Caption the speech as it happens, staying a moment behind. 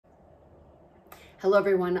Hello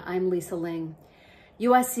everyone, I'm Lisa Ling.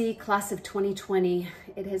 USC Class of 2020,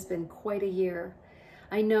 it has been quite a year.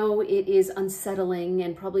 I know it is unsettling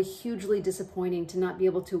and probably hugely disappointing to not be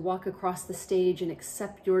able to walk across the stage and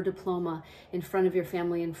accept your diploma in front of your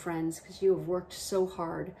family and friends because you have worked so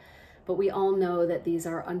hard. But we all know that these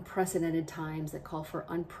are unprecedented times that call for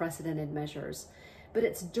unprecedented measures. But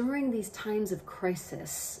it's during these times of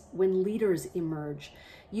crisis when leaders emerge.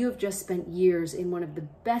 You have just spent years in one of the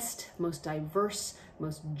best, most diverse,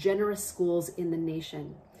 most generous schools in the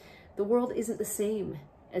nation. The world isn't the same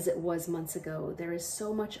as it was months ago. There is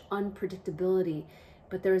so much unpredictability,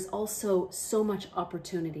 but there is also so much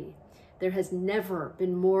opportunity. There has never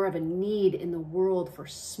been more of a need in the world for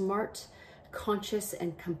smart, conscious,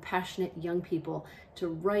 and compassionate young people to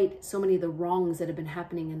right so many of the wrongs that have been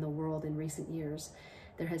happening in the world in recent years.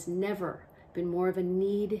 There has never been more of a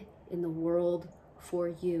need in the world for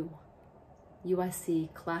you,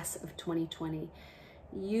 USC Class of 2020.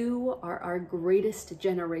 You are our greatest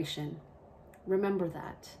generation. Remember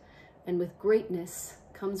that. And with greatness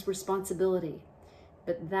comes responsibility.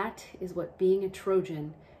 But that is what being a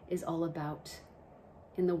Trojan is all about.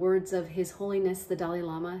 In the words of His Holiness the Dalai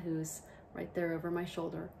Lama, who's right there over my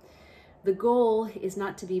shoulder, the goal is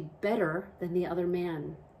not to be better than the other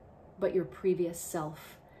man, but your previous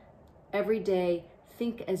self. Every day,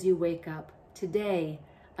 think as you wake up. Today,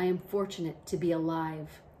 I am fortunate to be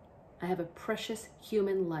alive. I have a precious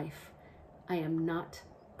human life. I am not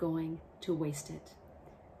going to waste it.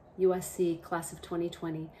 USC Class of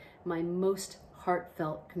 2020, my most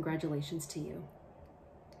heartfelt congratulations to you.